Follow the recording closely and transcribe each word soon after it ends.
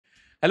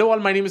Hello all,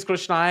 my name is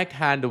Krish Nayak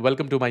and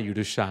welcome to my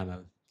YouTube channel.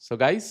 So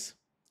guys,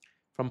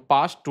 from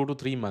past 2 to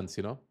 3 months,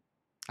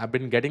 I've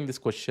been getting this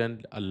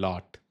question a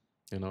lot,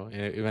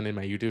 even in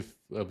my YouTube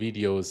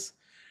videos.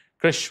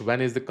 Krish,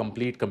 when is the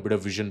complete computer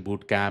vision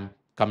bootcamp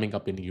coming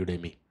up in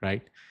Udemy,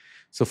 right?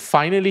 So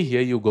finally, here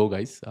you go,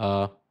 guys.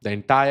 The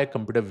entire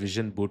computer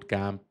vision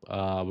bootcamp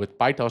with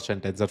PyTorch and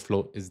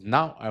TensorFlow is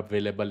now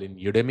available in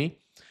Udemy,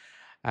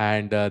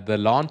 and the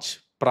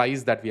launch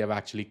price that we have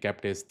actually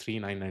kept is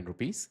 399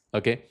 rupees.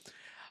 Okay.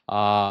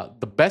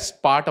 The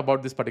best part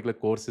about this particular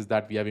course is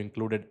that we have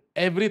included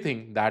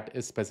everything that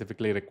is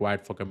specifically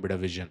required for computer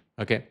vision.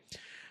 Okay.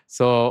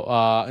 So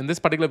in this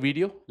particular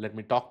video, let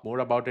me talk more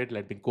about it.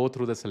 Let me go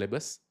through the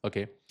syllabus.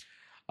 Okay.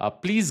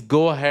 Please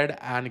go ahead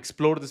and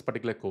explore this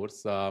particular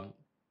course.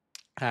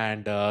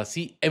 And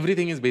see,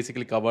 everything is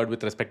basically covered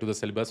with respect to the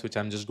syllabus, which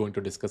I'm just going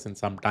to discuss in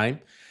some time.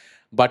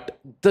 But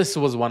this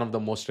was one of the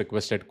most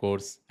requested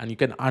course, and you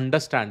can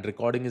understand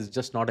recording is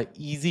just not an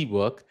easy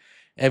work.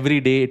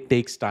 Every day it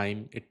takes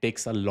time, it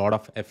takes a lot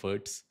of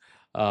efforts.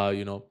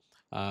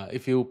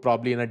 If you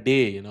probably in a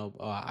day,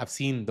 I've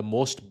seen the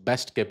most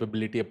best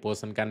capability a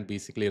person can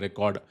basically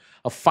record.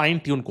 A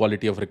fine-tuned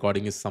quality of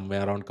recording is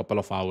somewhere around couple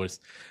of hours.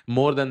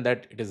 More than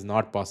that, it is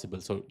not possible.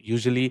 So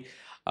usually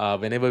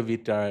whenever we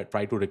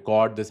try to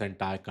record this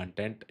entire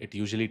content, it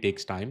usually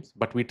takes time,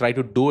 but we try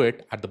to do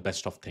it at the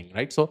best of thing,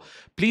 right? So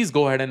please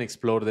go ahead and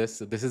explore this.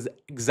 This is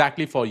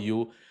exactly for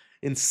you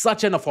in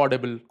such an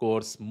affordable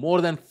course,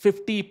 more than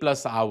 50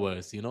 plus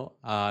hours.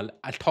 I'll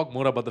talk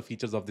more about the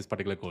features of this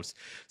particular course.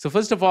 So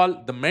first of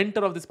all, the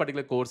mentor of this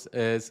particular course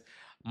is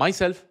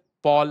myself,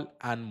 Paul,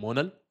 and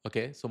Monal.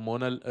 Okay, so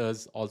Monal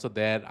is also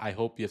there. I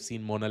hope you have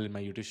seen Monal in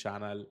my YouTube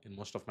channel in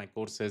most of my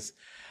courses,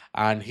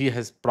 and he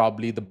has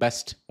probably the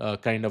best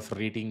kind of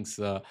ratings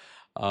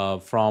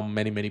from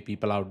many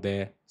people out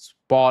there.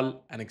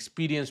 Paul, an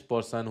experienced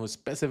person who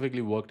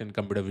specifically worked in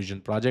computer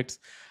vision projects,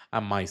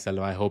 and myself.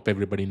 I hope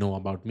everybody know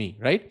about me,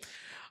 right?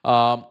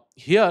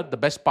 Here, the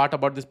best part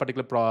about this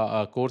particular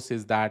course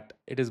is that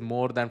it is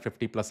more than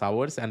 50 plus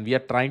hours, and we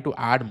are trying to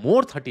add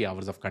more 30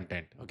 hours of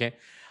content. Okay.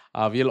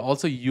 We'll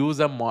also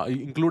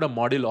include a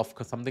module of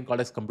something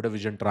called as computer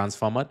vision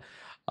transformer.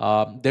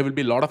 There will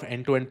be a lot of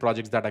end-to-end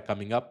projects that are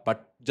coming up,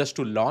 but just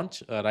to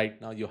launch right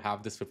now, you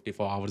have this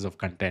 54 hours of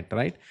content,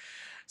 right?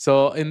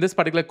 So in this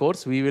particular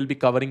course, we will be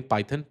covering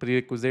Python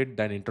prerequisite,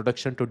 then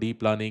introduction to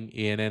deep learning,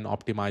 ANN,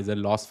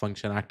 optimizer, loss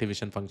function,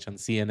 activation function,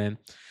 CNN.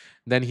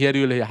 Then here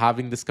you'll be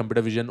having this computer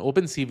vision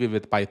OpenCV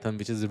with Python,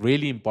 which is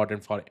really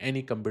important for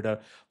any computer,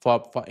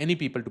 for any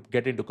people to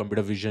get into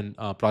computer vision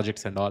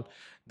projects and all.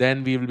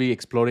 Then we will be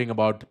exploring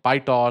about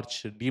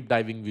PyTorch, deep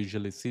diving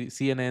visual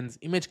CNNs,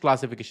 image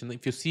classification.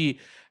 If you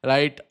see,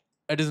 right,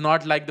 it is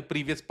not like the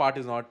previous part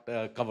is not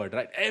covered,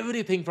 right?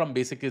 Everything from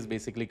basic is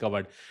basically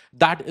covered.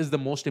 That is the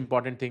most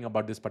important thing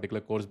about this particular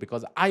course,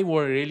 because I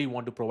really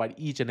want to provide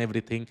each and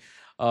everything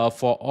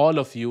for all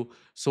of you,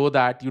 so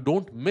that you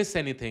don't miss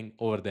anything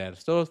over there.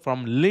 So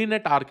from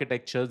linet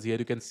architectures, here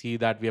you can see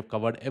that we have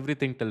covered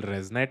everything till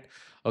ResNet.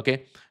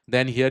 Okay.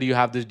 Then here you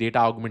have this data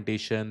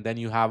augmentation. Then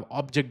you have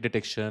object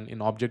detection.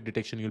 In object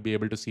detection, you'll be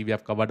able to see we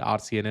have covered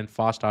RCNN,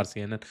 fast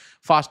RCNN,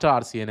 faster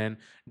RCNN,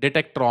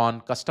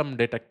 detectron, custom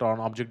detectron,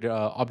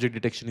 object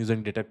detection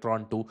using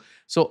detectron 2.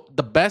 So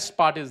the best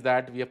part is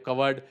that we have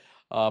covered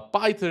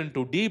Python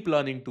to deep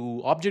learning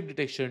to object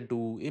detection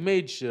to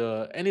image,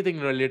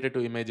 anything related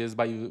to images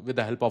with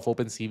the help of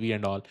OpenCV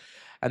and all.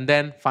 And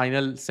then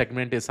final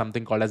segment is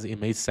something called as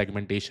image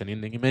segmentation. In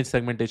the image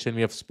segmentation,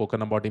 we have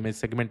spoken about image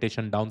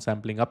segmentation,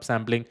 downsampling,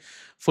 upsampling,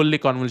 fully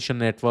convolutional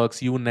networks,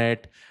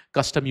 UNet,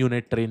 custom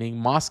unit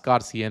training, mask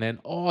RCNN,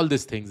 all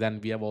these things.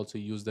 And we have also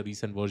used the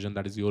recent version,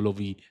 that is YOLO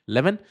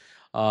V11.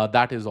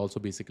 That is also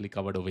basically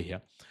covered over here.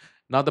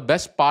 Now, the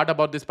best part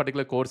about this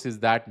particular course is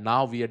that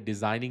now we are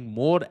designing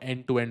more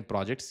end-to-end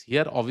projects.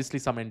 Here, obviously,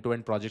 some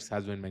end-to-end projects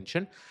has been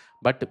mentioned,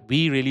 but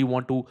we really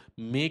want to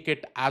make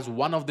it as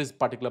one of this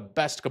particular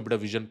best computer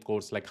vision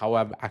course, like how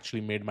I've actually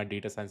made my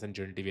data science and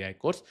generative AI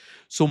course.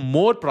 So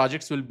more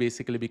projects will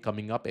basically be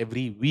coming up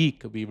every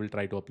week. We will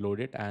try to upload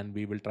it, and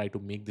we will try to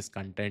make this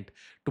content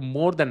to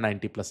more than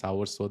 90 plus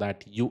hours so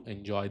that you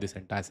enjoy this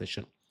entire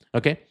session.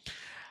 Okay.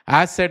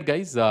 As said,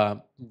 guys,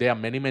 there are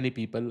many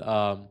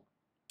people.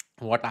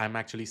 What I'm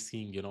actually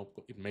seeing,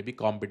 it may be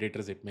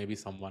competitors, it may be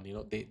someone,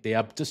 they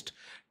are just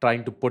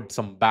trying to put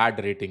some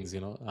bad ratings.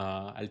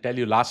 I'll tell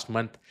you, last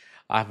month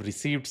I've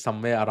received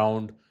somewhere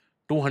around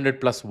 200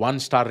 plus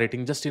 1-star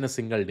rating just in a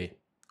single day.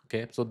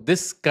 Okay, so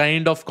this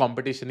kind of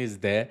competition is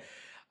there.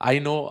 I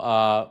know,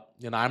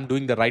 I'm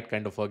doing the right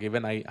kind of work.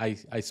 Even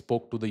I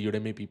spoke to the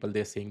Udemy people.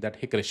 They're saying that,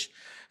 hey, Krish,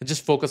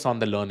 just focus on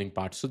the learning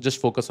part. So just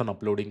focus on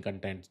uploading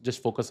content.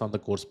 Just focus on the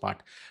course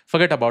part.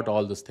 Forget about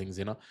all those things.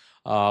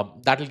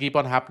 That will keep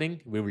on happening.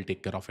 We will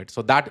take care of it.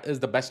 So that is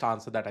the best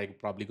answer that I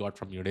probably got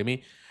from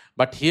Udemy.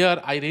 But here,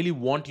 I really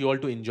want you all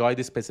to enjoy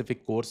this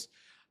specific course.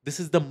 This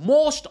is the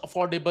most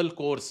affordable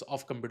course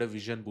of computer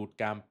vision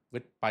bootcamp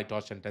with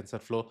PyTorch and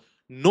TensorFlow.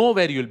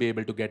 nowhere you'll be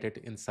able to get it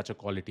in such a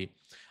quality.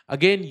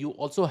 Again, you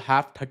also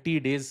have 30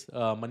 days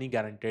money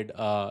guaranteed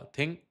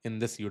thing in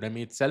this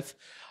Udemy itself.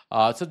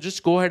 So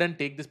just go ahead and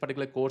take this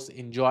particular course,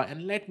 enjoy,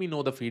 and let me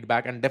know the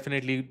feedback. And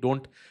definitely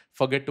don't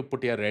forget to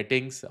put your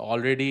ratings.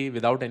 Already,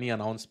 without any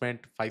announcement,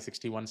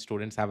 561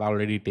 students have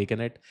already taken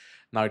it.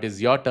 Now it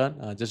is your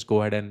turn. Just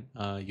go ahead and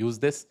use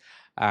this.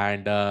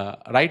 And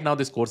right now,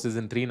 this course is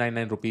in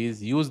 399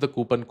 rupees. Use the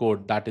coupon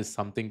code that is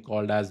something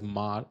called as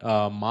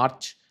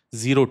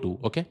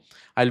March02. Okay,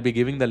 I'll be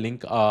giving the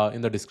link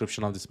in the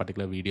description of this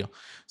particular video.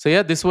 So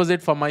yeah, this was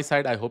it from my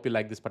side. I hope you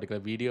like this particular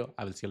video.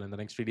 I will see you in the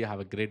next video. Have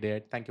a great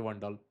day. Thank you,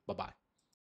 one doll. Bye bye.